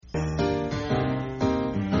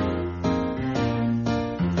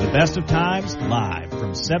Best of Times live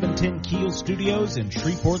from 710 Keel Studios in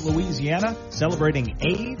Shreveport, Louisiana, celebrating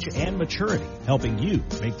age and maturity, helping you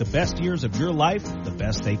make the best years of your life the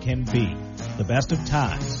best they can be. The Best of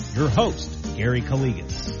Times. Your host, Gary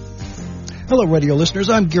Calligas. Hello, radio listeners.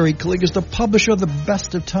 I'm Gary Calligas, the publisher of The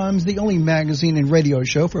Best of Times, the only magazine and radio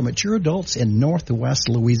show for mature adults in Northwest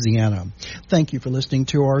Louisiana. Thank you for listening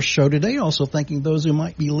to our show today. Also thanking those who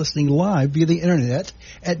might be listening live via the internet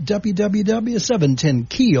at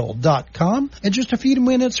www.710keel.com. In just a few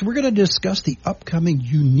minutes, we're going to discuss the upcoming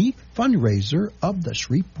unique fundraiser of the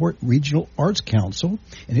Shreveport Regional Arts Council,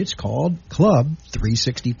 and it's called Club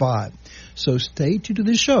 365. So stay tuned to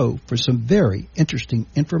the show for some very interesting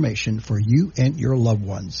information for you and your loved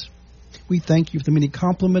ones. We thank you for the many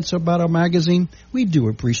compliments about our magazine. We do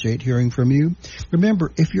appreciate hearing from you.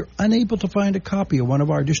 Remember, if you're unable to find a copy of one of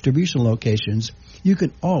our distribution locations, you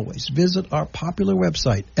can always visit our popular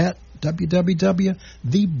website at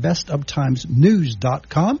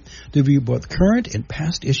www.thebestoftimesnews.com to view both current and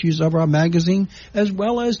past issues of our magazine, as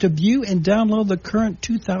well as to view and download the current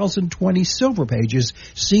 2020 Silver Pages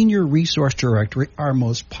Senior Resource Directory, our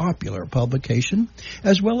most popular publication,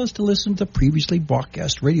 as well as to listen to previously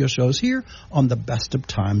broadcast radio shows here on the Best of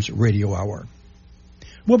Times Radio Hour.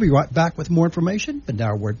 We'll be right back with more information, but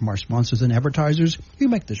now a word from our sponsors and advertisers who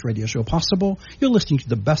make this radio show possible. You're listening to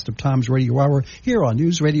the Best of Times Radio Hour here on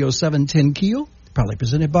News Radio 710 Keel, proudly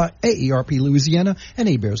presented by AARP Louisiana and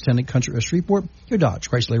Hebert's Town & Country of Shreveport, your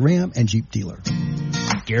Dodge, Chrysler, Ram, and Jeep dealer.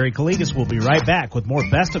 Gary Calligas will be right back with more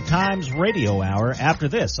Best of Times Radio Hour after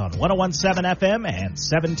this on 101.7 FM and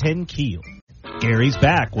 710 Keel. Gary's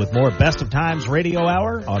back with more Best of Times Radio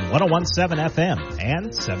Hour on 101.7 FM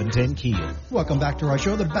and 710 Keel. Welcome back to our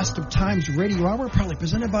show, the Best of Times Radio Hour, proudly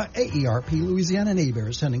presented by AARP Louisiana and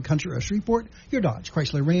Hebert's Town & Country of Shreveport, your Dodge,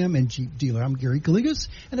 Chrysler, Ram, and Jeep dealer. I'm Gary Calligas,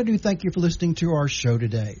 and I do thank you for listening to our show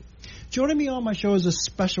today. Joining me on my show as a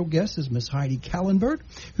special guest is Miss Heidi Kallenberg,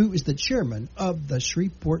 who is the chairman of the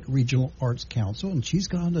Shreveport Regional Arts Council, and she's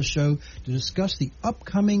gone on the show to discuss the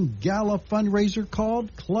upcoming gala fundraiser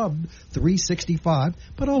called Club 365,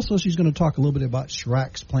 but also she's going to talk a little bit about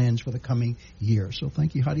SRAC's plans for the coming year. So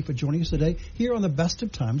thank you, Heidi, for joining us today here on the Best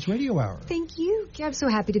of Times Radio Hour. Thank you. I'm so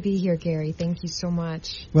happy to be here, Gary. Thank you so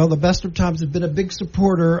much. Well, the Best of Times has been a big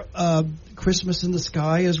supporter of Christmas in the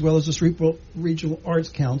Sky as well as the Shreveport Regional Arts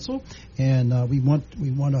Council, and we want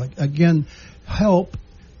to again help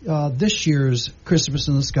this year's Christmas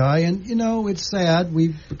in the Sky. And you know, it's sad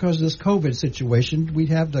because of this COVID situation, we'd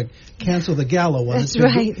have to cancel the gala one. That's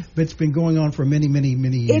right. But it's been going on for many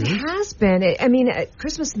years. It has been.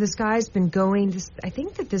 Christmas in the Sky has been going. I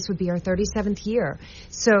think that this would be our 37th year.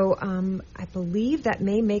 So I believe that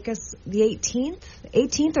may make us the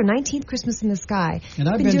 18th or 19th Christmas in the Sky. And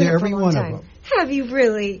I've been to every one of them. Have you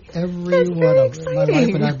really? Every one of them. My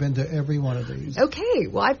wife and I have been to every one of these. Okay.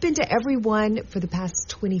 Well, I've been to every one for the past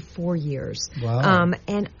 24 years. Wow.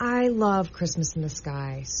 And I love Christmas in the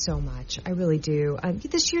Sky so much. I really do.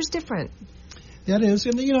 This year's different. That is.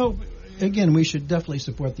 And, you know, again, we should definitely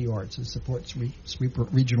support the arts and support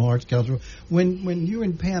Shreveport Regional Arts Council. When you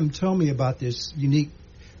and Pam told me about this unique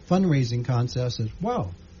fundraising contest, I said,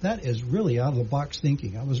 wow, that is really out of the box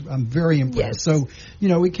thinking. I'm very impressed. Yes. So, you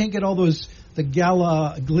know, we can't get all the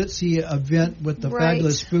gala glitzy event with the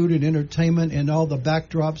fabulous food and entertainment and all the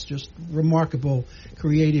backdrops, just remarkable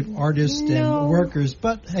creative artists and workers.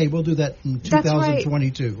 But hey, we'll do that in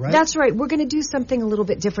 2022, right? That's right. We're going to do something a little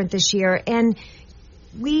bit different this year, and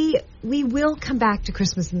we will come back to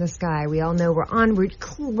Christmas in the Sky. We all know we're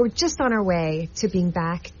just on our way to being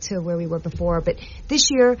back to where we were before. But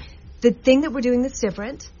this year, the thing that we're doing that's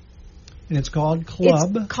different, and it's called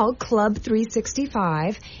Club. It's called Club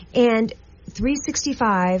 365, and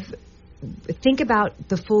 365, think about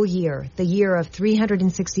the full year, the year of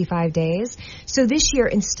 365 days. So this year,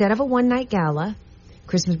 instead of a one-night gala,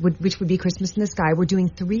 which would be Christmas in the Sky, we're doing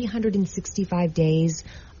 365 days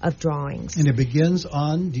of drawings. And it begins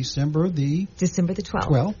on December the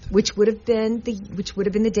 12th. Which would have been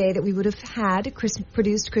the day that we would have had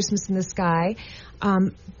produced Christmas in the Sky.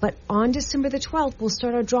 But on December the 12th, we'll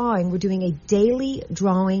start our drawing. We're doing a daily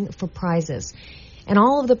drawing for prizes. And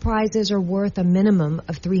all of the prizes are worth a minimum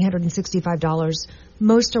of $365.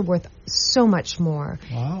 Most are worth so much more.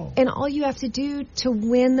 Wow. And all you have to do to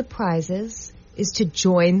win the prizes is to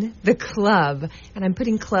join the club. And I'm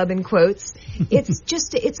putting club in quotes.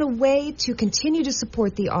 It's a way to continue to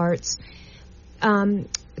support the arts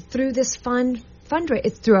through this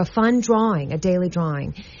it's through a fun drawing, a daily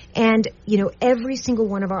drawing. And, you know, every single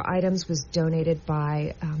one of our items was donated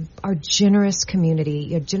by our generous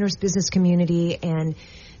community, a generous business community, and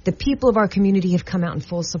the people of our community have come out in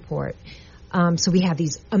full support. So we have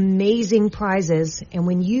these amazing prizes, and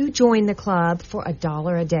when you join the club for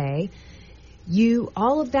 $1 a day,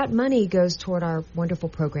 all of that money goes toward our wonderful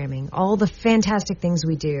programming, all the fantastic things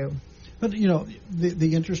we do. But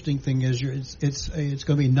the interesting thing is it's going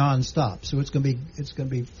to be nonstop, so it's going to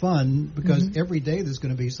be fun because every day there's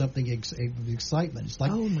going to be something excitement. It's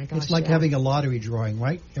like, oh my gosh, it's like having a lottery drawing,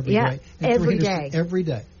 right? Every day. Every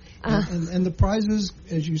day. And the prizes,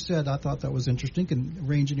 as you said, I thought that was interesting, can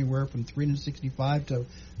range anywhere from $365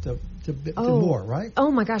 to more, right?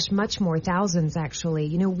 Oh my gosh, much more, thousands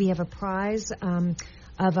actually. We have a prize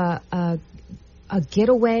of a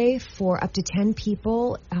getaway for up to 10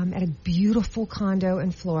 people at a beautiful condo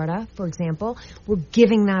in Florida, for example. We're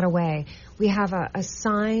giving that away. We have a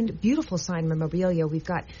beautiful signed memorabilia. We've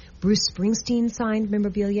got Bruce Springsteen signed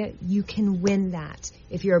memorabilia. You can win that.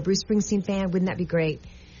 If you're a Bruce Springsteen fan, wouldn't that be great?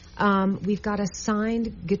 We've got a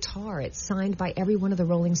signed guitar. It's signed by every one of the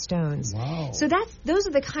Rolling Stones. Wow. So those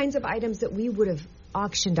are the kinds of items that we would have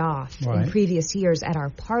auctioned off right. in previous years at our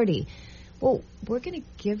party. Well, we're going to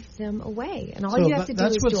give them away, and all you have to do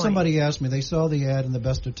is That's what join. Somebody asked me. They saw the ad in the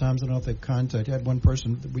Best of Times. I don't know if they've contacted. I had one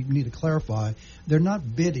person that we need to clarify. They're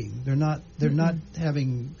not bidding. They're not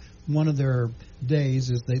having one of their days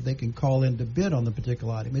is they can call in to bid on the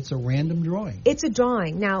particular item. It's a random drawing. It's a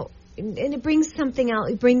drawing. Now, and it brings something else.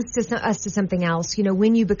 It brings us to something else.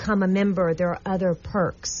 When you become a member, there are other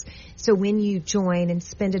perks. So when you join and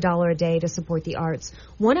spend $1 a day to support the arts,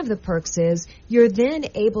 one of the perks is you're then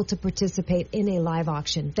able to participate in a live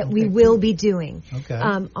auction that we will be doing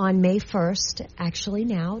on May 1st. Actually,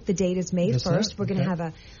 now the date is May 1st. We're going to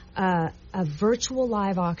have a virtual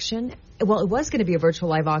live auction. Well, it was going to be a virtual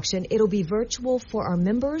live auction. It'll be virtual for our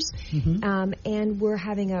members, and we're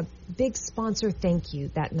having a big sponsor thank you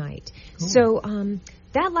that night. Cool. So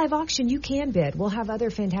that live auction, you can bid. We'll have other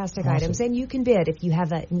fantastic items, and you can bid if you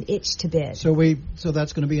have an itch to bid. So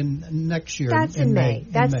that's going to be in next year. That's in May.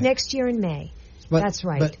 That's May. Next year in May. That's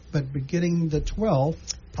right. But beginning the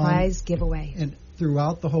 12th, prize giveaway. And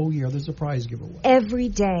throughout the whole year, there's a prize giveaway. Every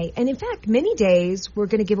day. And in fact, many days, we're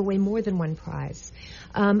going to give away more than one prize.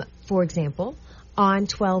 For example, on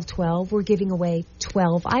 12/12, we're giving away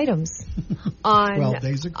 12 items. On 12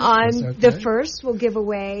 days of Christmas, on the 1st, we'll give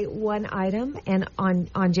away one item. And on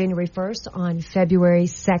January 1st, on February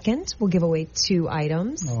 2nd, we'll give away 2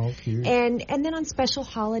 items. Oh, cute. And then on special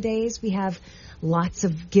holidays, we have lots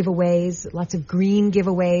of giveaways, lots of green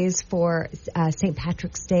giveaways for St.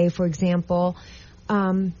 Patrick's Day, for example.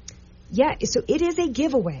 So it is a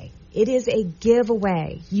giveaway. It is a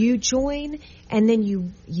giveaway. You join, and then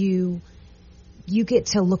you get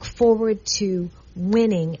to look forward to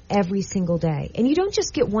winning every single day. And you don't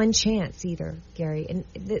just get one chance either, Gary. And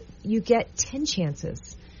you get 10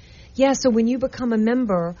 chances. Yeah, so when you become a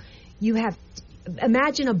member, you have...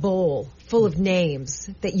 Imagine a bowl full of names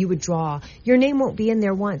that you would draw. Your name won't be in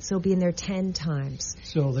there once. It'll be in there 10 times.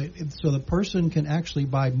 So the person can actually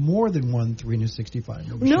buy more than one 365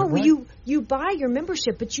 membership, No, right? you buy your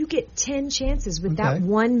membership, but you get 10 chances with that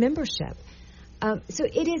one membership. So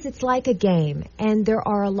it's like a game, and there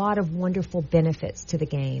are a lot of wonderful benefits to the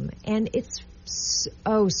game. And it's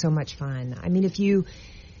so much fun. I mean,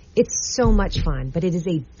 it's so much fun, but it is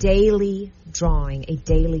a daily drawing, a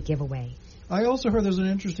daily giveaway. I also heard there's an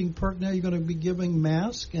interesting perk now. You're going to be giving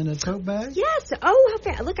mask and a tote bag? Yes. Oh,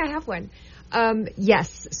 look, I have one.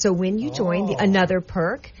 Yes. So when you join, another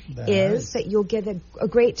perk is that you'll get a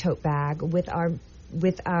great tote bag with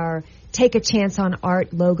our Take a Chance on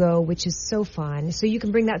Art logo, which is so fun. So you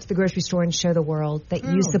can bring that to the grocery store and show the world that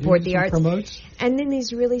you support the arts. Promotes? And then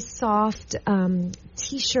these really soft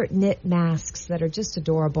T-shirt knit masks that are just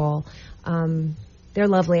adorable. They're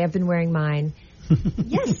lovely. I've been wearing mine.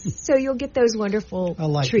 Yes, so you'll get those wonderful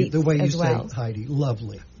treats the way you as well. say, Heidi.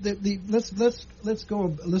 Lovely. Let's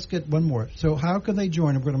get one more. So how can they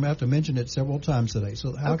join? I'm going to have to mention it several times today.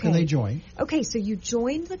 So how can they join? Okay, so you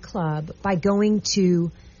join the club by going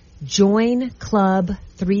to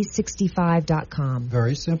joinclub365.com.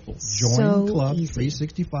 Very simple.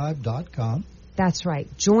 Joinclub365.com. That's right.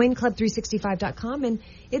 Joinclub365.com, and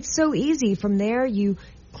it's so easy. From there, you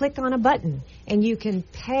click on a button, and you can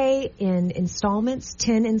pay in installments,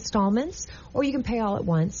 10 installments, or you can pay all at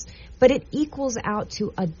once. But it equals out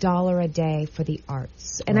to $1 a day for the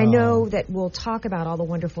arts. And I know that we'll talk about all the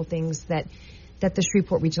wonderful things that the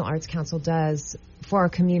Shreveport Regional Arts Council does for our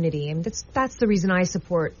community. And that's the reason I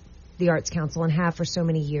support the Arts Council and have for so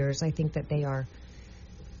many years. I think that they are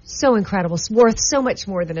so incredible, worth so much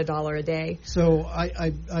more than $1 a day. So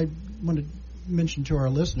I want to mention to our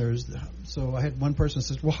listeners, so I had one person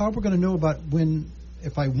says, well, how are we going to know about when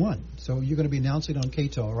if I won. So you're going to be announcing on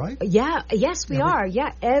KTEL, right? Yeah, yes, we are.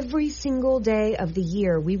 Yeah, every single day of the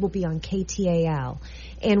year we will be on KTAL,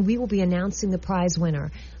 and we will be announcing the prize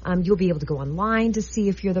winner. You'll be able to go online to see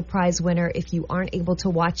if you're the prize winner. If you aren't able to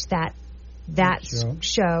watch that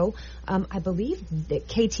show, I believe that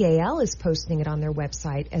KTAL is posting it on their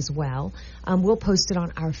website as well. We'll post it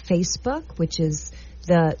on our Facebook, which is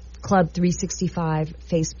the Club 365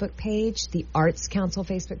 Facebook page, the Arts Council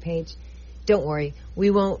Facebook page. Don't worry, we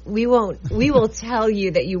won't. We will tell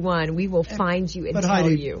you that you won. We will find you and but tell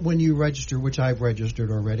Heidi, you. When you register, which I've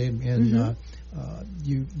registered already, and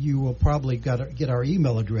you will probably get our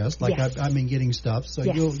email address, like Yes. I've been getting stuff, so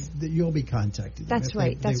Yes. you'll be contacted. That's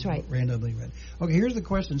right. That's right. Randomly read. Okay, here's the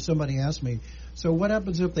question somebody asked me. So what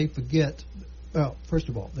happens if they forget? Well, first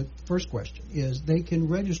of all, the first question is they can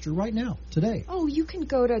register right now, today. Oh, you can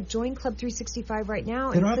go to Join Club 365 right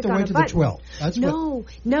now. They don't and have click to on wait a to the button. 12th. That's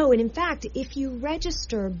No. And in fact, if you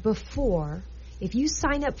register before, if you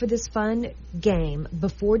sign up for this fun game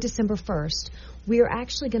before December 1st, we are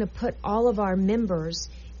actually going to put all of our members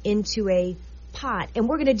into a pot, and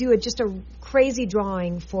we're going to do just a crazy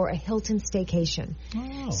drawing for a Hilton staycation.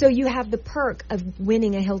 Oh. So you have the perk of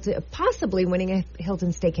winning a Hilton, possibly winning a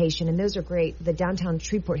Hilton staycation, and those are great. The downtown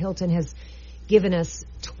Shreveport Hilton has given us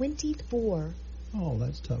 24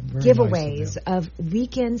 that's tough. Very giveaways nice of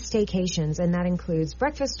weekend staycations, and that includes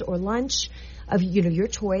breakfast or lunch of your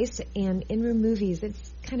choice, and in-room movies.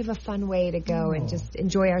 It's kind of a fun way to go and just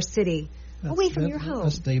enjoy our city away from your home.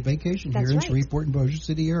 A stay vacation That's here in right. Shreveport and Bossier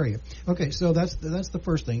City area. Okay, so that's the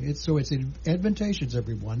first thing. It's advantageous,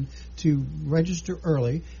 everyone, to register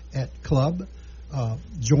early at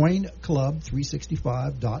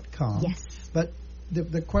joinclub365.com. Yes. But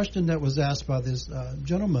the question that was asked by this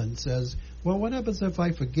gentleman says, well, what happens if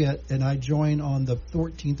I forget and I join on the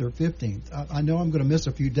 14th or 15th? I know I'm going to miss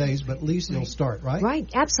a few days, but at least it'll start, right? Right,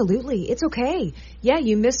 absolutely. It's okay. Yeah,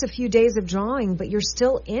 you miss a few days of drawing, but you're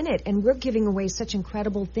still in it, and we're giving away such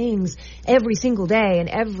incredible things every single day and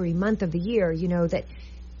every month of the year, that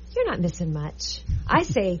you're not missing much. I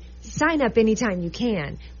say sign up anytime you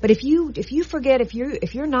can, but if you forget, if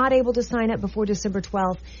you're not able to sign up before December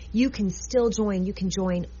 12th, you can still join. You can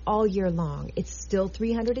join all year long. It's still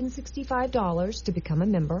 $365 to become a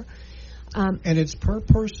member. And it's per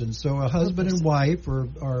person, so a husband and wife or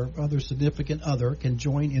other significant other can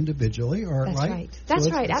join individually, That's right? right. That's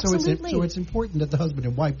right, absolutely. So it's important that the husband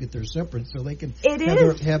and wife get their separate so they can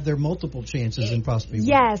have their multiple chances and possibly win.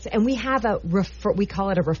 Yes, and we have we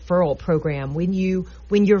call it a referral program. When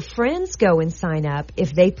your friends go and sign up,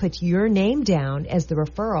 if they put your name down as the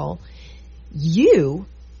referral, you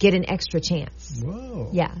get an extra chance. Whoa.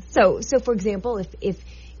 Yeah. So for example,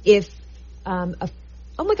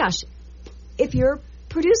 if your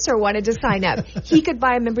producer wanted to sign up, he could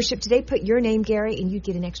buy a membership today, put your name, Gary, and you'd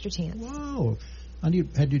get an extra chance. Whoa.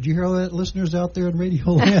 Did you hear all that, listeners out there in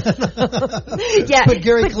Radio Land? Yeah, put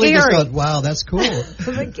Gary Cletus on. Wow, that's cool.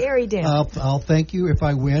 Put Gary down. I'll thank you if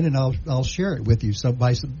I win, and I'll share it with you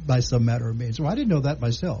by some matter of means. Well, I didn't know that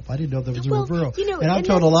myself. I didn't know there was a referral. And I've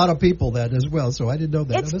told a lot of people that as well, so I didn't know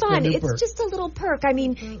that. It's fun. It's just a little perk. I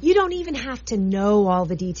mean, you don't even have to know all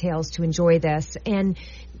the details to enjoy this, and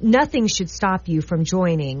nothing should stop you from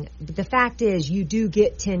joining. But the fact is, you do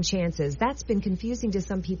get 10 chances. That's been confusing to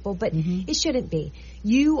some people, but it shouldn't be.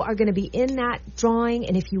 You are going to be in that drawing,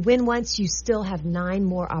 and if you win once, you still have 9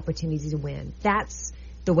 more opportunities to win. That's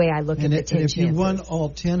the way I look at the 10 chances. And if you won all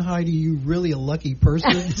 10, Heidi, you really a lucky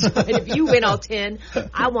person. That's right. If you win all 10,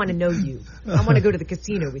 I want to know you. I want to go to the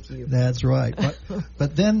casino with you. That's right.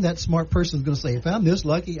 But then that smart person is going to say, if I'm this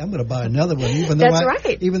lucky, I'm going to buy another one, even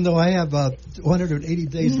though I have 180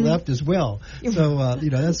 days left as well. So,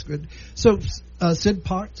 that's good. So, Sid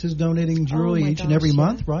Potts is donating jewelry each and every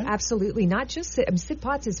month, right? Absolutely. Not just Sid. Sid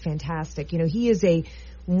Potts is fantastic. He is a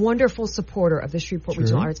wonderful supporter of the Shreveport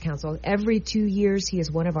Regional Arts Council. Every 2 years, he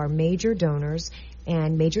is one of our major donors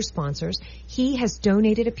and major sponsors. He has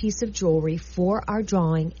donated a piece of jewelry for our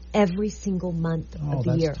drawing every single month of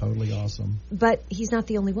the year. Oh, that's totally awesome. But he's not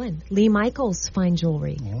the only one. Lee Michaels Fine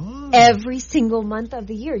Jewelry. Oh. Every single month of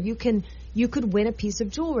the year, you could win a piece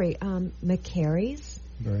of jewelry. McCary's.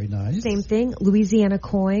 Very nice. Same thing. Louisiana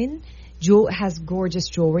Coin has gorgeous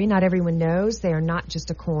jewelry. Not everyone knows they are not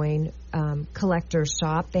just a coin collector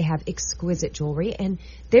shop. They have exquisite jewelry, and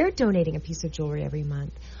they're donating a piece of jewelry every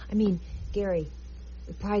month. I mean, Gary,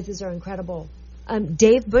 the prizes are incredible.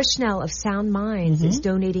 Dave Bushnell of Sound Minds is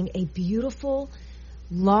donating a beautiful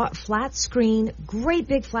flat screen, great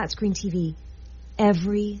big flat screen TV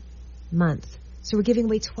every month. So we're giving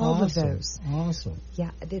away 12 of those. Awesome.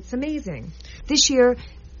 Yeah, it's amazing. This year,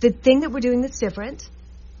 the thing that we're doing that's different.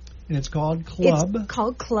 And it's called Club. It's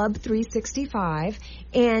called Club 365.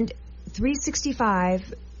 And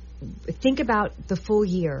 365, think about the full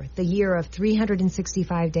year, the year of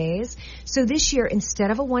 365 days. So this year, instead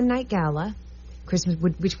of a one-night gala,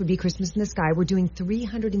 which would be Christmas in the Sky, we're doing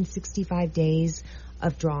 365 days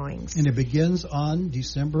of drawings. And it begins on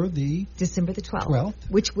December the 12th,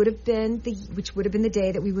 which would have been the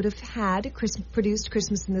day that we would have had produced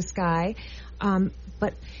Christmas in the Sky.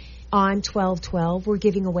 But on 12/12, we're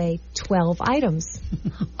giving away 12 items.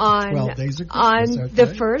 On 12 days of Christmas. On the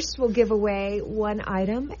 1st, we'll give away one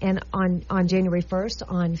item, and on January 1st,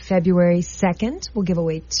 on February 2nd, we'll give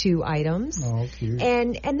away 2 items. Oh, cute.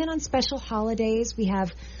 And then on special holidays, we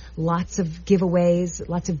have lots of giveaways,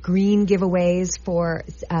 lots of green giveaways for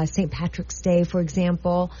St. Patrick's Day, for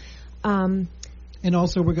example. And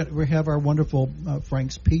also we have our wonderful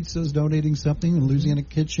Frank's Pizzas donating something, and Louisiana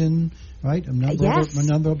Kitchen, right? A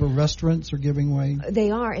number of restaurants are giving away.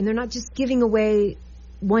 They are, and they're not just giving away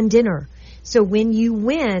one dinner. So when you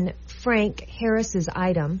win Frank Harris's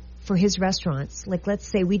item for his restaurants, like let's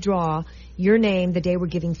say we draw your name the day we're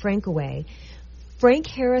giving Frank away, Frank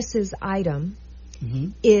Harris's item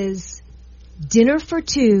is dinner for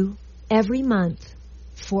 2 every month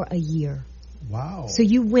for a year. Wow. So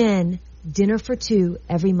you win dinner for 2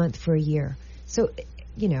 every month for a year. So,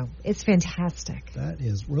 it's fantastic. That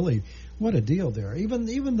is really, what a deal there.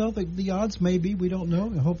 Even though the odds may be, we don't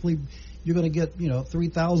know. Hopefully you're going to get,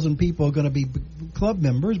 3,000 people are going to be club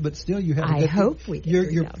members, but still you have to get... I hope we get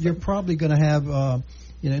 3,000. You're probably going to have...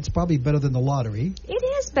 it's probably better than the lottery. It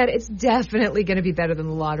is better. It's definitely going to be better than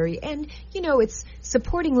the lottery. And, it's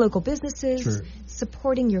supporting local businesses, sure,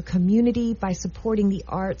 supporting your community by supporting the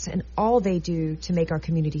arts and all they do to make our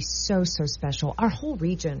community so, so special. Our whole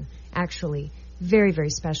region, actually, very, very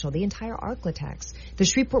special. The entire Arklatex. The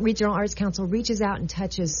Shreveport Regional Arts Council reaches out and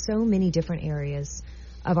touches so many different areas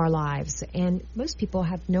of our lives, and most people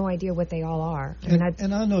have no idea what they all are.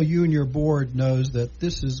 And I know you and your board knows that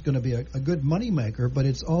this is going to be a good money maker, but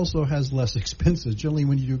it also has less expenses. Generally,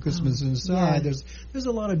 when you do Christmas inside, there's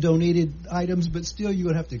a lot of donated items, but still you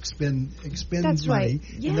would have to expend That's money. Right.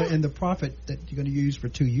 Yeah. And the profit that you're going to use for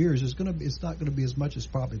 2 years it's not going to be as much as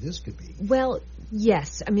probably this could be. Well,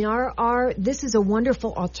 yes. I mean, this is a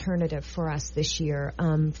wonderful alternative for us this year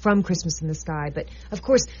from Christmas in the Sky. But of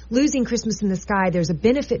course, losing Christmas in the Sky, there's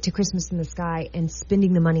a benefit to Christmas in the Sky and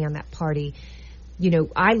spending the money on that party.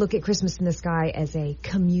 I look at Christmas in the Sky as a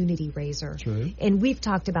community raiser. True. And we've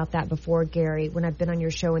talked about that before, Gary. When I've been on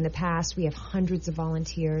your show in the past, we have hundreds of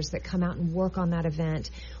volunteers that come out and work on that event.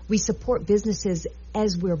 We support businesses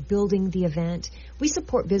as we're building the event. We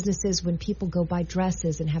support businesses when people go buy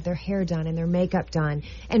dresses and have their hair done and their makeup done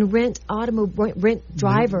and rent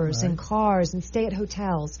drivers and cars and stay at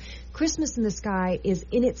hotels. Christmas in the Sky is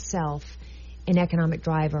in itself an economic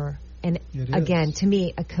driver, and again, to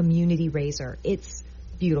me, a community raiser. It's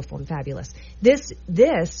beautiful and fabulous. This,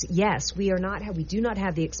 yes, we do not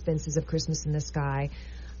have the expenses of Christmas in the Sky,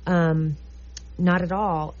 not at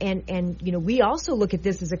all. And we also look at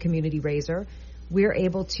this as a community raiser. We're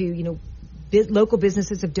able to, local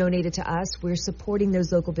businesses have donated to us. We're supporting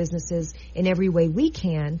those local businesses in every way we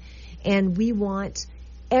can, and we want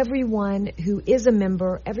everyone who is a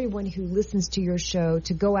member, everyone who listens to your show,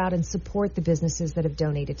 to go out and support the businesses that have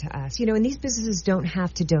donated to us. And these businesses don't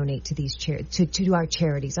have to donate to these to our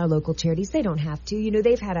charities, our local charities. They don't have to.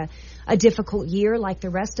 They've had a difficult year like the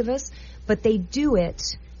rest of us, but they do it.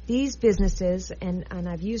 These businesses, and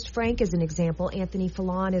I've used Frank as an example. Anthony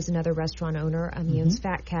Fallon is another restaurant owner. He owns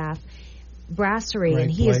Fat Calf Brasserie, Great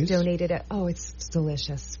and he place. has donated it's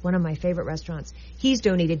delicious. One of my favorite restaurants. He's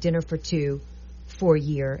donated dinner for 2 for a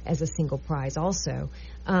year as a single prize also,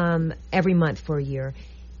 every month for a year.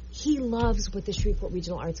 He loves what the Shreveport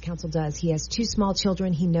Regional Arts Council does. He has 2 small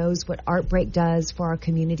children. He knows what Art Break does for our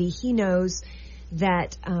community. He knows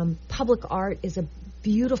that public art is a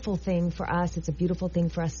beautiful thing for us. It's a beautiful thing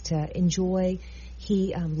for us to enjoy.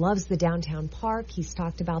 He loves the downtown park. He's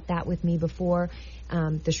talked about that with me before.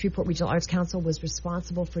 The Shreveport Regional Arts Council was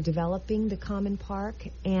responsible for developing the Common Park,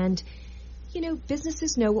 and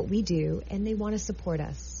businesses know what we do, and they want to support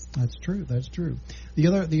us. That's true.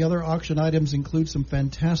 The other auction items include some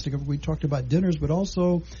fantastic. We talked about dinners, but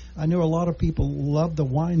also I know a lot of people love the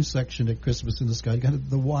wine section at Christmas in the Sky. You got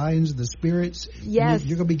the wines, the spirits. Yes,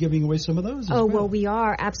 you're going to be giving away some of those. Well, we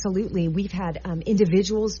are absolutely. We've had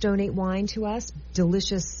individuals donate wine to us,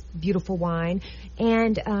 delicious, beautiful wine,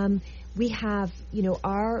 and we have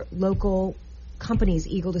our local companies,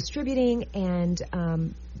 Eagle Distributing and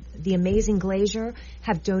the Amazing Glazier,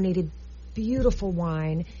 have donated beautiful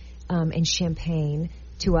wine and champagne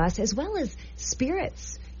to us, as well as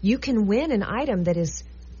spirits. You can win an item that is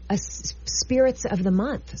a spirits of the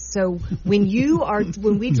month. So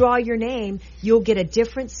when we draw your name, you'll get a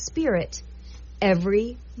different spirit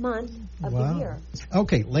every month of the year.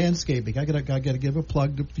 Okay, landscaping. I gotta give a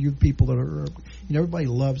plug to a few people that are, everybody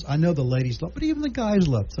loves. I know the ladies love, but even the guys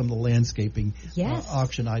love some of the landscaping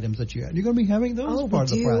auction items that you have. You're going to be having those as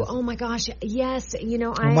part of the prize. Oh my gosh, yes.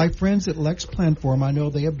 My friends at Lex Planform, I know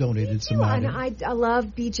they have donated some items. I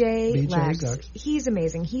love BJ Lex. Lex. He's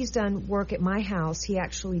amazing. He's done work at my house. He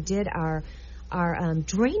actually did our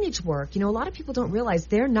drainage work. A lot of people don't realize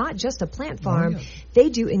they're not just a plant farm. They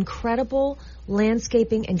do incredible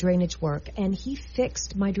landscaping and drainage work. And he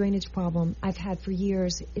fixed my drainage problem I've had for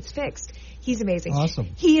years. It's fixed. He's amazing. Awesome.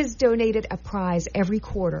 He has donated a prize every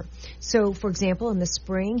quarter. So, for example, in the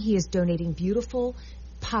spring, he is donating beautiful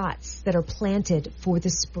pots that are planted for the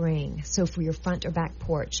spring, so for your front or back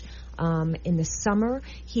porch. In the summer,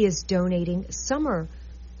 he is donating summer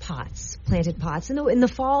pots, planted pots. In the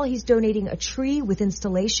fall, he's donating a tree with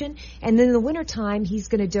installation. And then in the wintertime, he's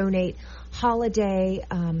going to donate holiday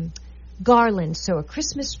garland. So a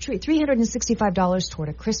Christmas tree, $365 toward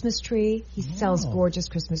a Christmas tree. He sells gorgeous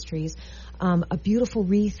Christmas trees. A beautiful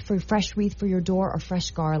fresh wreath for your door, or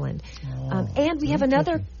fresh garland. And we have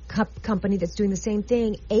another company that's doing the same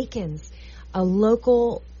thing, Aikens, a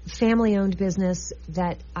local family-owned business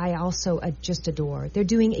that I also just adore. They're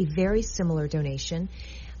doing a very similar donation.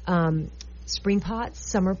 Spring pots,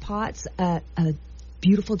 summer pots, a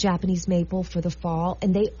beautiful Japanese maple for the fall,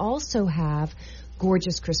 and they also have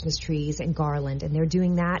gorgeous Christmas trees and garland, and they're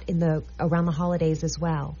doing that around the holidays as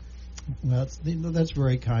well. That's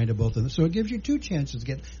very kind of both of them. So it gives you two chances to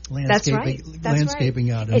get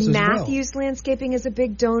landscaping out. And Matthews Landscaping is a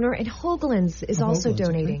big donor, and Hoagland's is also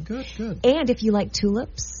donating. Okay, good. And if you like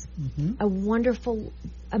tulips, a wonderful,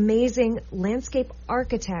 amazing landscape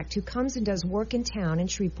architect who comes and does work in town in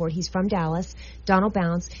Shreveport, he's from Dallas, Donald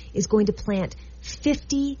Bounds, is going to plant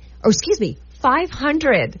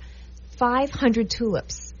 500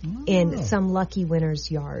 tulips in some lucky winner's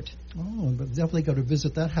yard. Oh, but definitely go to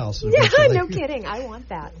visit that house. Yeah, no kidding. I want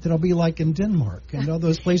that. It'll be like in Denmark and all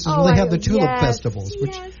those places where they have the tulip festivals,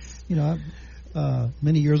 which,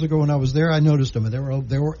 many years ago when I was there, I noticed them, and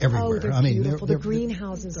they were everywhere. Oh, they're beautiful. The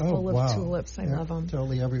greenhouses full of tulips. I love them.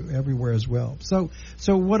 Totally everywhere as well. So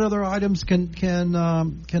what other items can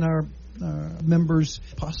our members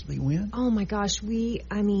possibly win? Oh my gosh, we've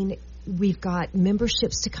got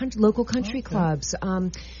memberships to local country clubs.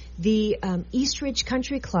 The Eastridge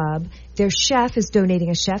Country Club, their chef is donating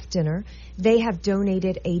a chef dinner. They have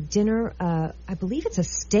donated a dinner, I believe it's a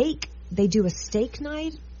steak. They do a steak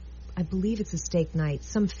night. I believe it's a steak night,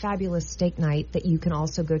 some fabulous steak night that you can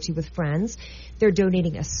also go to with friends. They're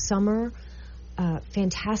donating a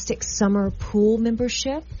fantastic summer pool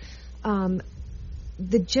membership.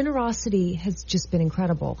 The generosity has just been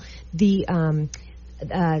incredible. The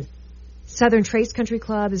Southern Trace Country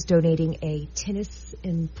Club is donating a tennis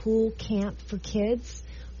and pool camp for kids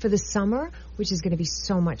for the summer, which is going to be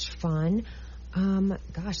so much fun.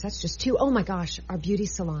 Gosh, that's just two. Oh my gosh, our beauty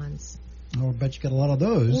salons. Oh, I bet you got a lot of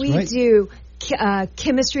those, we right? do.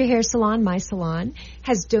 Chemistry Hair Salon, my salon,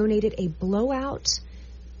 has donated a blowout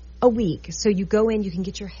a week. So you go in, you can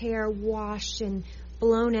get your hair washed and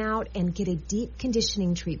blown out and get a deep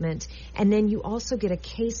conditioning treatment. And then you also get a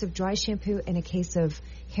case of dry shampoo and a case of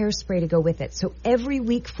hairspray to go with it. So every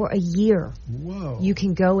week for a year, you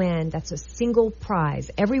can go in. That's a single prize.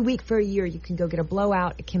 Every week for a year, you can go get a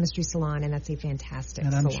blowout at Chemistry Salon, and that's a fantastic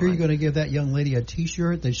salon. And I'm sure you're going to give that young lady a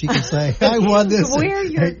T-shirt that she can say, I won this.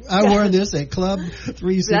 I wore this at Club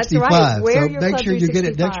 365. That's right. So make sure you get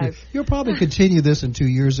it next year. You'll probably continue this in 2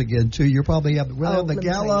 years again, too. You'll probably have the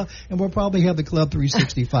gala, and we'll probably have the Club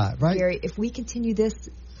 365, right? Gary, if we continue this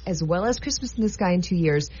as well as Christmas in the Sky in 2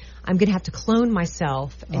 years, I'm going to have to clone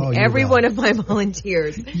myself and every one of my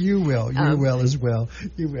volunteers. You will as well.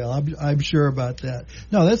 You will. I'm sure about that.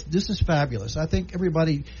 No, this is fabulous. I think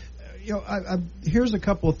everybody, here's a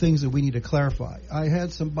couple of things that we need to clarify. I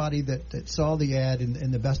had somebody that saw the ad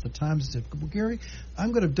in the Best of Times and said, well, Gary,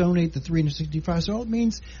 I'm going to donate the 365. So it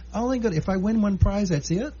means if I win one prize, that's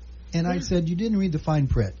it? And I said, you didn't read the fine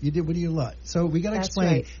print. You did what you lot. So we got to explain.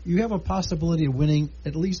 Right. You have a possibility of winning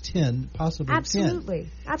at least 10, possibly 10.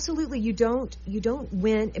 Absolutely. You don't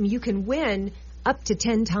win. I mean, you can win up to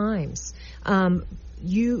 10 times.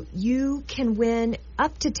 You can win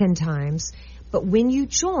up to 10 times, but when you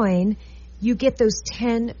join, you get those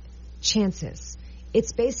 10 chances.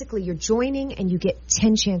 It's basically you're joining and you get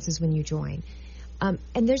 10 chances when you join. And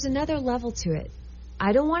there's another level to it.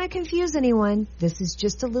 I don't want to confuse anyone. This is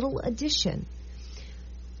just a little addition.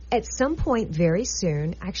 At some point very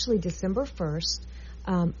soon, actually December 1st,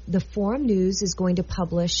 the Forum News is going to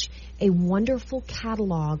publish a wonderful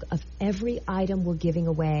catalog of every item we're giving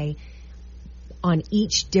away on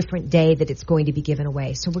each different day that it's going to be given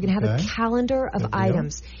away. So we're going to have a calendar of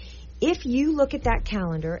items. If you look at that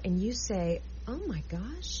calendar and you say, oh my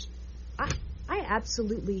gosh, I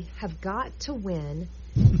absolutely have got to win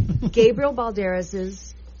Gabriel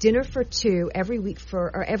Balderaz's Dinner for Two every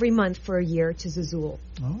month for a year to Zazul.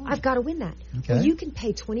 Oh. I've got to win that. Okay. Well, you can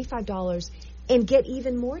pay $25 and get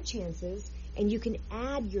even more chances, and you can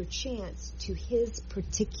add your chance to his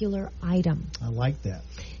particular item. I like that.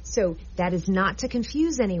 So that is not to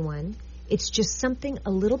confuse anyone. It's just something a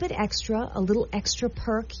little bit extra, a little extra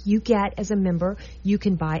perk you get as a member. You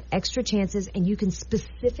can buy extra chances, and you can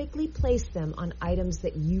specifically place them on items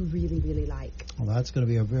that you really, really like. Well, that's going to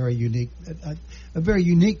be a very unique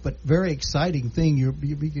but very exciting thing. You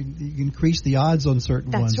can increase the odds on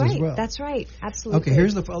certain ones as well. That's right. Absolutely. Okay,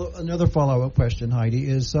 here's another follow-up question, Heidi.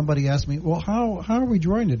 Is somebody asked me, well, how are we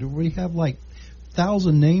drawing it? Do we have like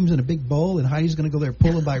 1,000 names in a we bowl, and Heidi's going to go there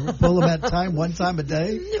pull them at a time, one time a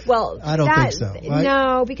day? Well, I don't think so. Right?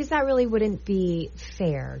 No, because that really wouldn't be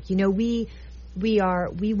fair. You know, we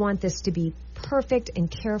want this to be perfect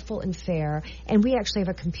and careful and fair, and we actually have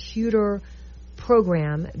a computer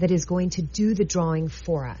program that is going to do the drawing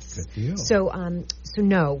for us. Good deal. So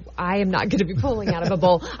no, I am not going to be pulling out of a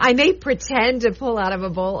bowl. I may pretend to pull out of a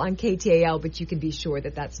bowl on KTAL, but you can be sure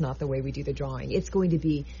that that's not the way we do the drawing. It's going to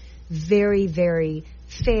be very, very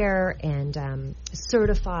fair and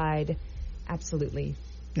certified, absolutely,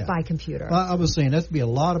 by computer. Well, I was saying, that's to be a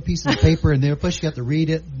lot of pieces of paper in there, plus you have to read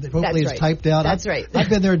it. Hopefully it's typed out. That's right. I've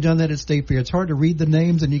been there and done that at State Fair. It's hard to read the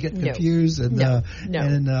names, and you get confused. And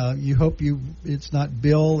you hope it's not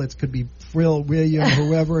Bill. It could be Frill, William,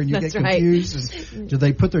 whoever, and you get confused. And do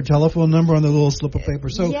they put their telephone number on the little slip of paper?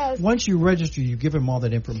 So once you register, you give them all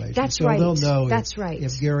that information. That's so right. They'll know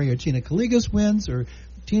if Gary or Tina Kaligas wins, or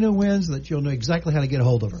Tina wins, that you'll know exactly how to get a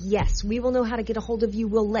hold of her. Yes, we will know how to get a hold of you.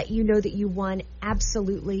 We'll let you know that you won,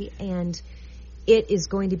 absolutely, and it is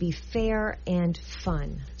going to be fair and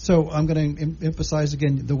fun. So I'm going to emphasize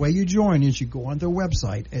again, the way you join is you go on their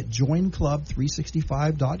website at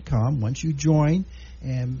joinclub365.com. Once you join,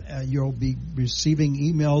 and you'll be receiving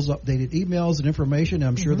updated emails and information.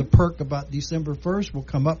 I'm sure the perk about December 1st will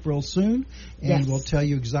come up real soon, and we'll tell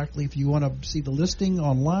you exactly if you want to see the listing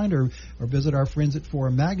online or visit our friends at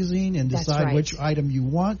Forum Magazine and decide which item you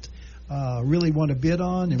want. Really want to bid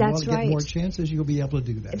on and want to get more chances, you'll be able to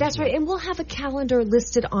do that. That's right. And we'll have a calendar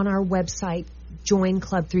listed on our website,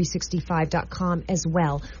 joinclub365.com, as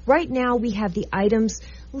well. Right now we have the items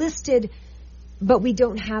listed, but we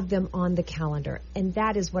don't have them on the calendar. And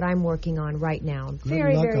that is what I'm working on right now.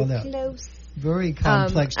 Very, very close. Very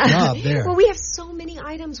complex job there. Well, we have so many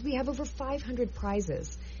items. We have over 500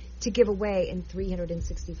 prizes to give away in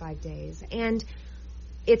 365 days. And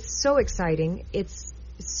it's so exciting. It's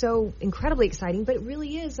so incredibly exciting, but it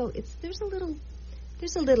really is. So there's a little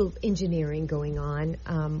engineering going on,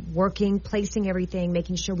 placing everything,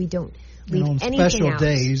 making sure we don't leave anything out. On special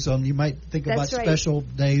days, you might think about special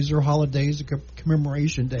days or holidays, or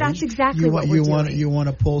commemoration days. That's exactly what we're doing. You want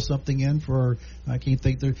to pull something in for, I can't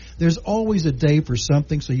think, there's always a day for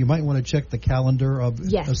something, so you might want to check the calendar of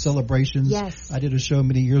celebrations. Yes. I did a show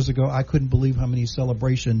many years ago. I couldn't believe how many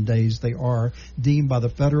celebration days they are deemed by the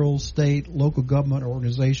federal, state, local government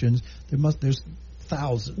organizations. There's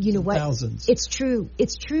thousands. You know what? Thousands. It's true.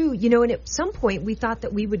 It's true. You know, and at some point we thought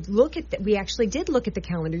that we would look at that. We actually did look at the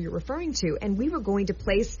calendar you're referring to, and we were going to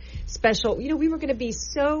place special. You know, we were going to be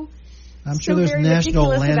so. I'm sure there's National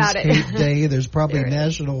Landscape Day. There's probably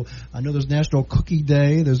National. I know there's National Cookie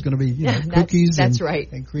Day. There's going to be cookies and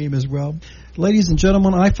cream as well. Ladies and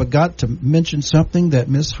gentlemen, I forgot to mention something that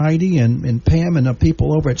Miss Heidi and Pam and the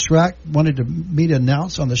people over at SRAC wanted me to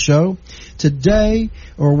announce on the show. Today,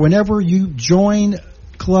 or whenever you join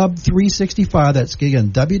Club 365, that's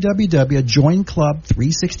again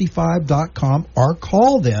www.joinclub365.com, or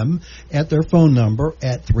call them at their phone number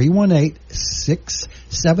at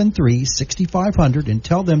 318-673-6500 and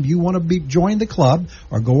tell them you want to join the club,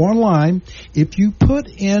 or go online. If you put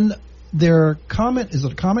in their comment, is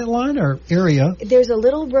it a comment line or area? There's a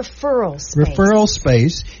little referral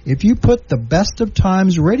space. If you put the Best of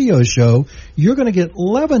Times radio show, you're going to get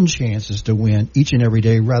 11 chances to win each and every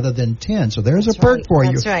day rather than 10. So there's a perk for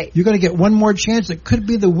you. That's right. You're going to get one more chance. It could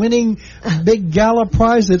be the winning big gala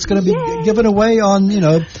prize that's going to be given away on,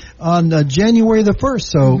 on January the 1st.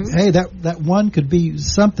 So, hey, that one could be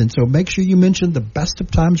something. So make sure you mention the Best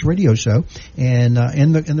of Times radio show and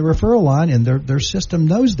in the referral line, and their system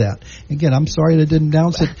knows that. Again, I'm sorry they didn't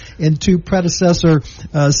announce it in two predecessor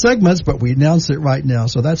segments, but we announced it right now.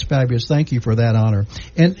 So that's fabulous. Thank you for that honor.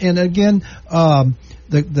 And again, the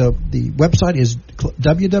website is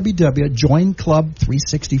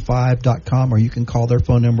www.joinclub365.com, or you can call their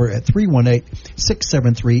phone number at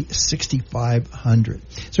 318-673-6500.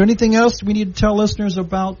 Is there anything else we need to tell listeners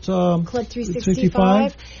about Club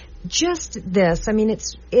 365? Just this. I mean,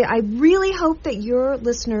 I really hope that your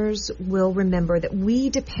listeners will remember that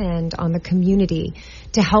we depend on the community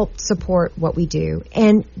to help support what we do.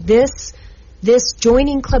 And this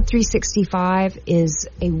joining Club 365 is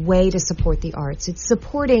a way to support the arts. It's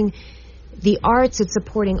supporting the arts. It's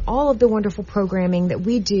supporting all of the wonderful programming that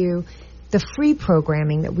we do, the free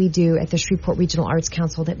programming that we do at the Shreveport Regional Arts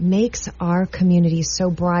Council that makes our community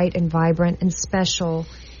so bright and vibrant and special,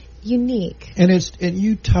 unique. And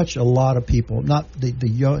you touch a lot of people, not the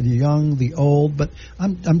young, the old, but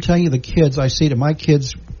I'm telling you, the kids. I see it. My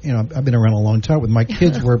kids, I've been around a long time. With my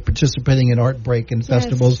kids were participating in art break and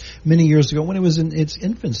festivals many years ago when it was in its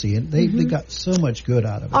infancy, and they got so much good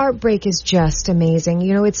out of it. Art break is just amazing.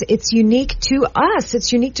 It's unique to us.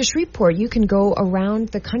 It's unique to Shreveport. You can go around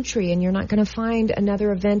the country and you're not going to find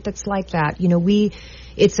another event that's like that.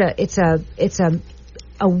 It's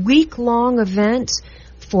a week-long event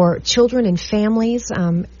for children and families.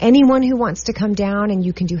 Anyone who wants to come down, and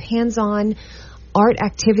you can do hands-on art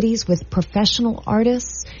activities with professional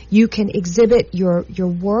artists. You can exhibit your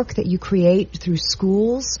work that you create through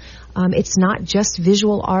schools. It's not just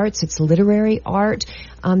visual arts, it's literary art.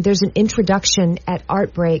 There's an introduction at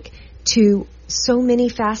Art Break to so many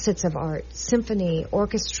facets of art: symphony,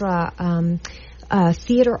 orchestra,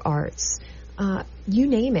 theater arts. You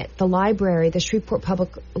name it. The library, the Shreveport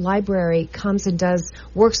Public Library, comes and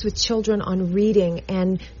works with children on reading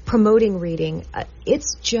and promoting reading.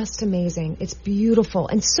 It's just amazing. It's beautiful.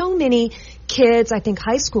 And so many kids, I think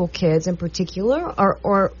high school kids in particular,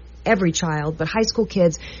 or every child, but high school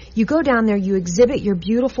kids, you go down there, you exhibit your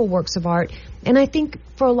beautiful works of art, and I think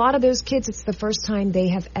for a lot of those kids, it's the first time they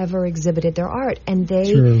have ever exhibited their art. And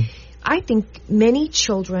I think many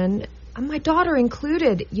children, my daughter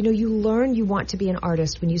included, you learn you want to be an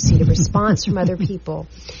artist when you see the response from other people.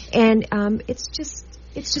 And it's just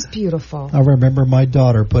beautiful. I remember my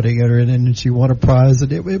daughter putting it in, and she won a prize,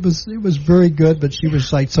 and it was very good, but she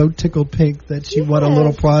was like so tickled pink that she won a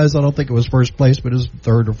little prize. I don't think it was first place, but it was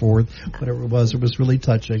third or fourth, whatever it was. It was really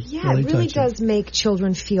touching. Yeah, it really does make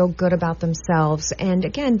children feel good about themselves. And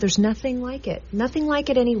again, there's nothing like it. Nothing like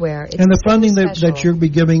it anywhere. It's and the funding that you'll be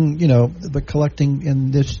giving, the collecting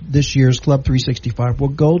in this year's Club 365 will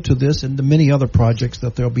go to this and the many other projects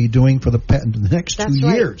that they'll be doing for the next 2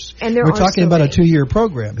 years. And we're talking about a 2-year program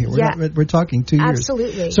here. We're talking 2 years.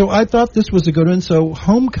 Absolutely. So I thought this was a good one. So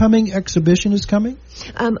Homecoming Exhibition is coming?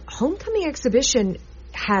 Homecoming Exhibition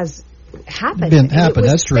has happened.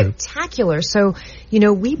 That's true. Spectacular. So, we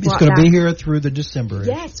brought It's going to be here through the December.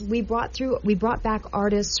 Yes, we brought back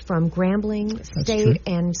artists from Grambling State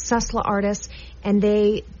and Susla artists, and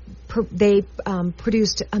they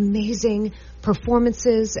produced amazing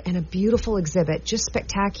performances and a beautiful exhibit, just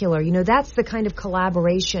spectacular. That's the kind of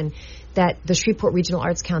collaboration that the Shreveport Regional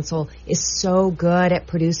Arts Council is so good at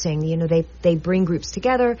producing. They bring groups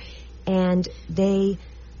together, and they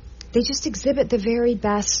just exhibit the very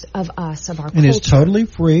best of us, of our culture. And it's totally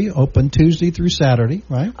free, open Tuesday through Saturday,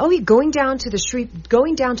 right? Oh, you're going down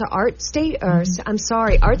to Art Space.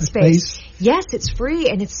 Yes, it's free,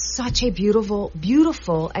 and it's such a beautiful,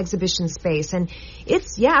 beautiful exhibition space. And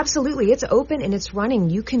absolutely, it's open and it's running.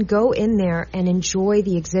 You can go in there and enjoy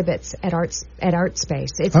the exhibits at Art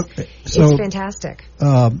Space. It's fantastic.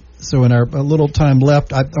 So in our little time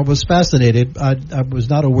left, I was fascinated. I was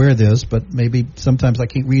not aware of this, but maybe sometimes I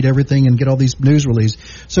can't read everything and get all these news releases.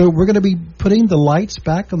 So we're going to be putting the lights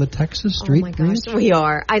back on the Texas Street Bridge? Oh my gosh, we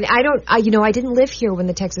are. I didn't live here when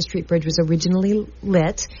the Texas Street Bridge was originally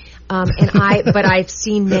lit. But I've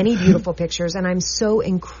seen many beautiful pictures, and I'm so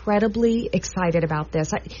incredibly excited about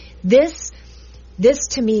this. This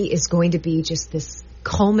to me is going to be just this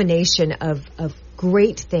culmination of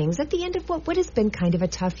great things at the end of what has been kind of a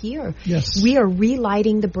tough year. Yes. We are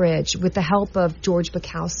relighting the bridge with the help of George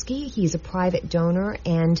Bukowski. He's a private donor,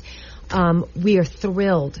 and we are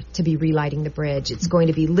thrilled to be relighting the bridge. It's going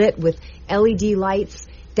to be lit with LED lights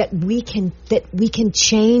that we can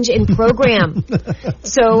change and program.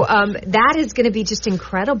 So that is going to be just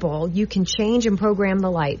incredible. You can change and program the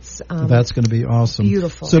lights. That's going to be awesome.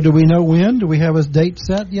 Beautiful. So do we know when? Do we have a date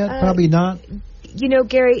set yet? Probably not.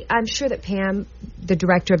 Gary, I'm sure that Pam, the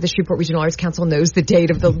director of the Shreveport Regional Arts Council knows the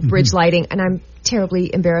date of the bridge lighting, and I'm terribly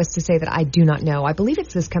embarrassed to say that I do not know. I believe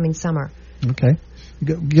it's this coming summer. Okay.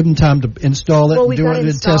 Give them time to install it and do it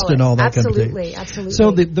and test it and all that kind of thing. Absolutely.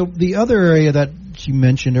 So the other area that you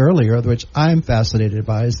mentioned earlier, which I'm fascinated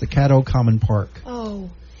by, is the Caddo Common Park. Oh,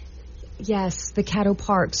 yes, the Caddo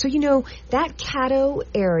Park. So, that Caddo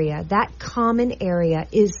area, that common area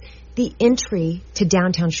is the entry to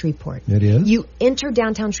downtown Shreveport. It is. You enter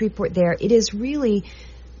downtown Shreveport there. It is really,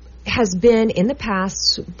 has been in the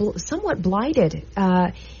past somewhat blighted.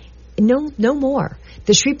 No more.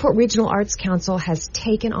 The Shreveport Regional Arts Council has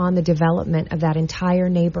taken on the development of that entire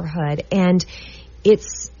neighborhood, and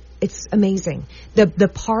it's amazing. The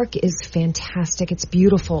park is fantastic. It's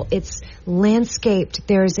beautiful. It's landscaped.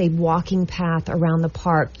 There's a walking path around the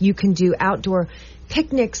park. You can do outdoor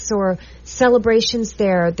picnics or celebrations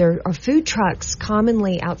there. There are food trucks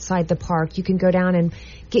commonly outside the park. You can go down and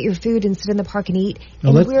get your food and sit in the park and eat.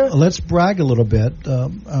 Now let's brag a little bit.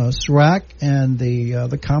 SRAC and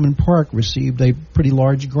the Common Park received a pretty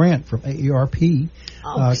large grant from AARP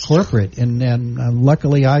corporate, and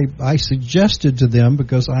luckily I suggested to them,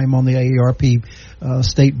 because I'm on the AARP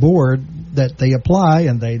state board, that they apply,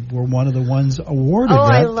 and they were one of the ones awarded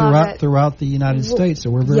throughout the United States. So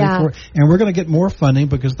we're very fortunate, and we're going to get more funding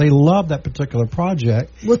because they love that particular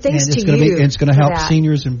project. Well, thanks and to you. It's going to help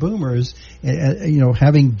seniors and boomers,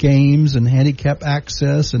 having games and handicap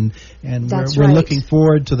access, and we're looking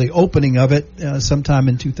forward to the opening of it sometime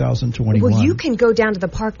in 2021. Well, you can go down to the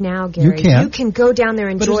park now, Gary. You can go down there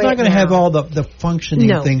and enjoy it. But it's not going to have all the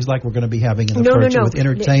functioning things like we're going to be having in the future with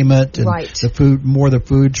entertainment and the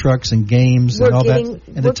food trucks and games and all that,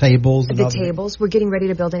 and the tables. We're getting ready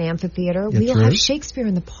to build an amphitheater. We'll have Shakespeare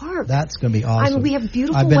in the park. That's going to be awesome. I mean, we have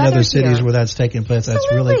beautiful weather. I've been in other cities here where that's taking place.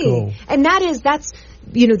 Absolutely. That's really cool. And that's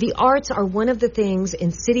the arts are one of the things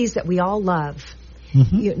in cities that we all love.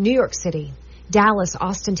 New York City, Dallas,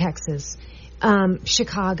 Austin, Texas,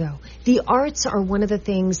 Chicago. The arts are one of the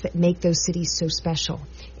things that make those cities so special.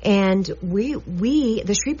 And we,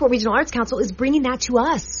 the Shreveport Regional Arts Council, is bringing that to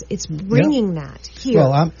us. It's bringing that here.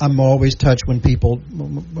 Well, I'm always touched when people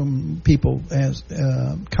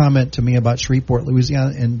comment to me about Shreveport,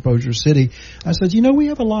 Louisiana, and Bossier City. I said, we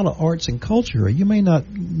have a lot of arts and culture. You may not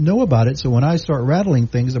know about it. So when I start rattling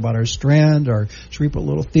things about our Strand, our Shreveport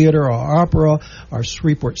Little Theater, our opera, our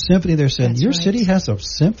Shreveport Symphony, they're saying, your city has a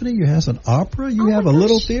symphony? You have an opera? You have a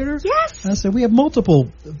little theater? Yes. I said, we have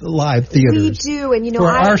multiple live theaters. We do,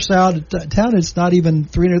 and our town, it's not even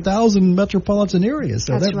 300,000 metropolitan area,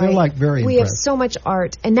 so they're very we impressed. have so much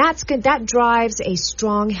art, and that's good. That drives a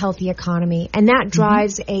strong, healthy economy, and that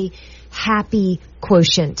drives a happy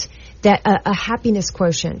quotient, a happiness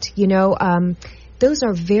quotient. Those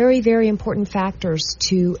are very, very important factors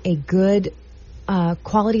to a good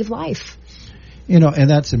quality of life. And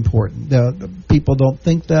that's important. The people don't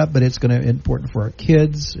think that, but it's going to be important for our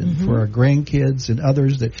kids and for our grandkids and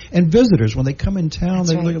others and visitors when they come in town.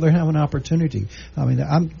 They have an opportunity. I mean,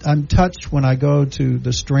 I'm touched when I go to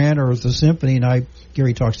the Strand or the Symphony, and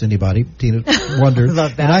Gary talks to anybody. Tina wonders,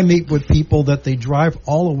 and I meet with people that they drive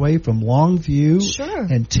all the way from Longview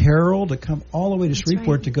and Terrell to come all the way to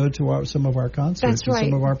Shreveport to go to some of our concerts and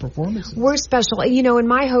some of our performances. We're special, and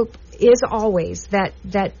my hope is always that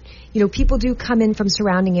people do come in from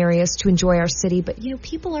surrounding areas to enjoy our city, but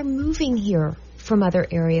people are moving here from other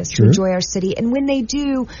areas to enjoy our city. And when they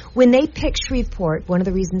do, when they pick Shreveport, one of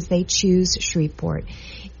the reasons they choose Shreveport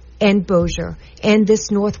and Bossier and this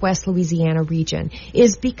Northwest Louisiana region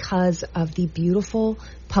is because of the beautiful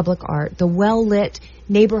public art, the well-lit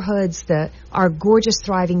neighborhoods, our gorgeous,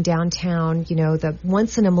 thriving downtown. The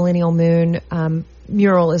once in a millennial moon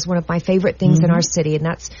mural is one of my favorite things in our city, and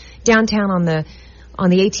that's downtown on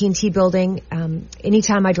the AT&T building.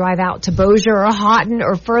 Anytime I drive out to Bossier or Houghton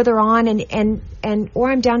or further on,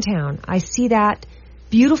 or I'm downtown, I see that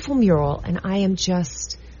beautiful mural, and I'm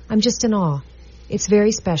just in awe. It's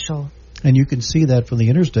very special. And you can see that from the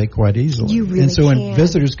interstate quite easily. You really And so can. when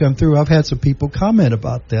visitors come through, I've had some people comment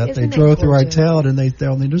about that. Isn't they drove through our gorgeous? town and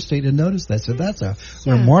they're on the interstate and noticed that. So that's a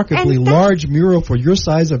remarkably large mural for your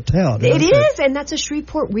size of town. It is, and that's a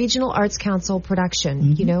Shreveport Regional Arts Council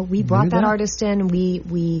production. We brought that artist in, and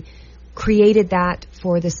we created that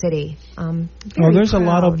for the city. There's a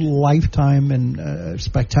lot of lifetime and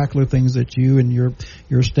spectacular things that you and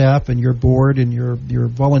your staff and your board and your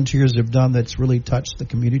volunteers have done that's really touched the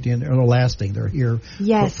community, and they're lasting. They're here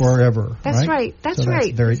forever. That's right. That's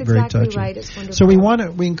right. Very, that's very exactly touching. right. It's wonderful.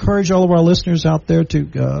 So we encourage all of our listeners out there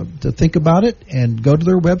to think about it and go to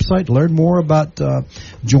their website, learn more about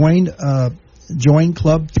join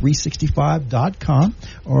joinclub365.com.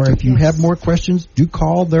 Or if you have more questions, do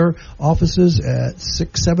call their offices at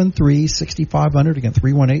 673-6500. Again,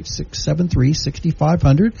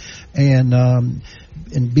 318-673-6500.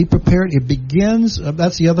 And be prepared. It begins,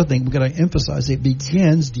 that's the other thing we've got to emphasize, it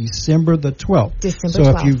begins December the 12th.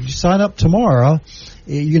 So if you sign up tomorrow,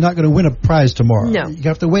 you're not going to win a prize tomorrow. No. You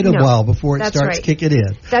have to wait a while before it starts kicking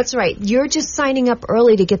in. That's right. You're just signing up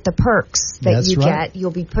early to get the perks that you get.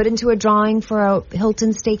 You'll be put into a drawing for a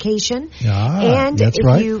Hilton staycation. And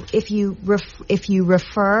if you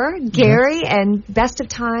refer Gary and Best of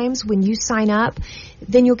Times when you sign up,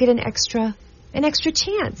 then you'll get an extra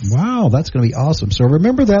chance. Wow, that's going to be awesome. So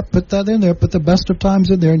remember that, put that in there, put the Best of Times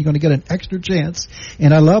in there, and you're going to get an extra chance.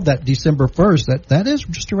 And I love that December 1st. That is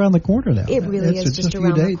just around the corner now. It really is just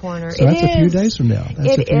around the corner. So that's a few days from now.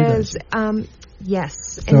 It is.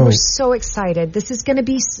 Yes, and we're so excited. This is going to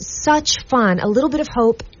be such fun. A little bit of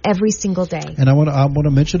hope every single day. And I want to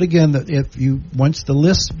mention again that once the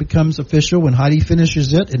list becomes official, when Heidi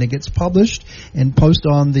finishes it and it gets published and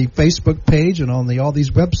posted on the Facebook page and on all these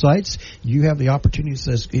websites, you have the opportunity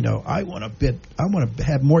to say, I want to bid. I want to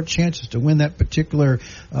have more chances to win that particular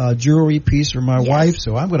jewelry piece for my wife.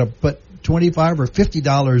 So I'm going to put $25 or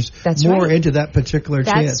 $50 more into that particular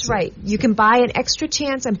chance. That's right. You can buy an extra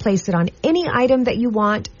chance and place it on any item that you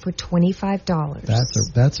want for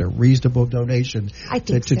 $25. That's a reasonable donation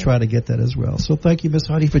to try to get that as well. So thank you, Miss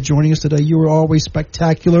Heidi, for joining us today. You were always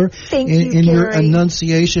spectacular in your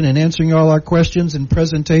enunciation and answering all our questions and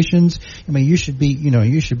presentations. I mean, you should be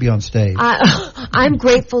on stage. I'm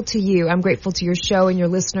grateful to you. I'm grateful to your show and your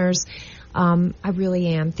listeners. I really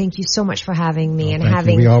am. Thank you so much for having me and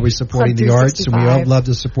having. We always supporting the arts, and we all love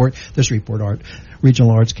to support the Shreveport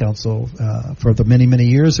Regional Arts Council for the many, many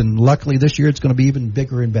years. And luckily, this year it's going to be even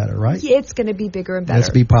bigger and better, right? Yeah, it's going to be bigger and better.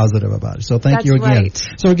 Let's be positive about it. So thank you again. Right.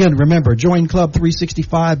 So again, remember,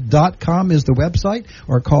 joinclub365.com is the website,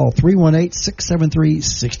 or call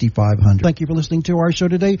 318-673-6500. Thank you for listening to our show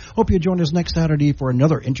today. Hope you join us next Saturday for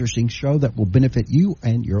another interesting show that will benefit you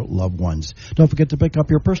and your loved ones. Don't forget to pick up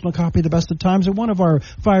your personal copy of the Best of Times at one of our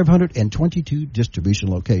 522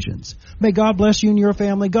 distribution locations. May God bless you and your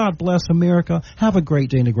family. God bless America. Have a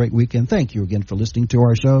great day and a great weekend. Thank you again for listening to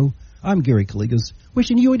our show. I'm Gary Calligas,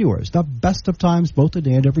 wishing you and yours the best of times both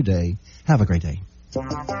today and every day. Have a great day.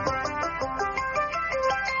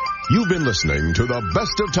 You've been listening to the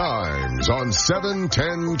Best of Times on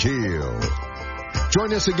 710 Keel.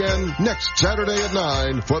 Join us again next Saturday at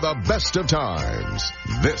 9 for the Best of Times.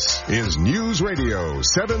 This is News Radio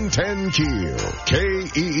 710 Keel,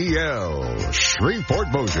 KEEL,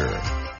 Shreveport-Bossier.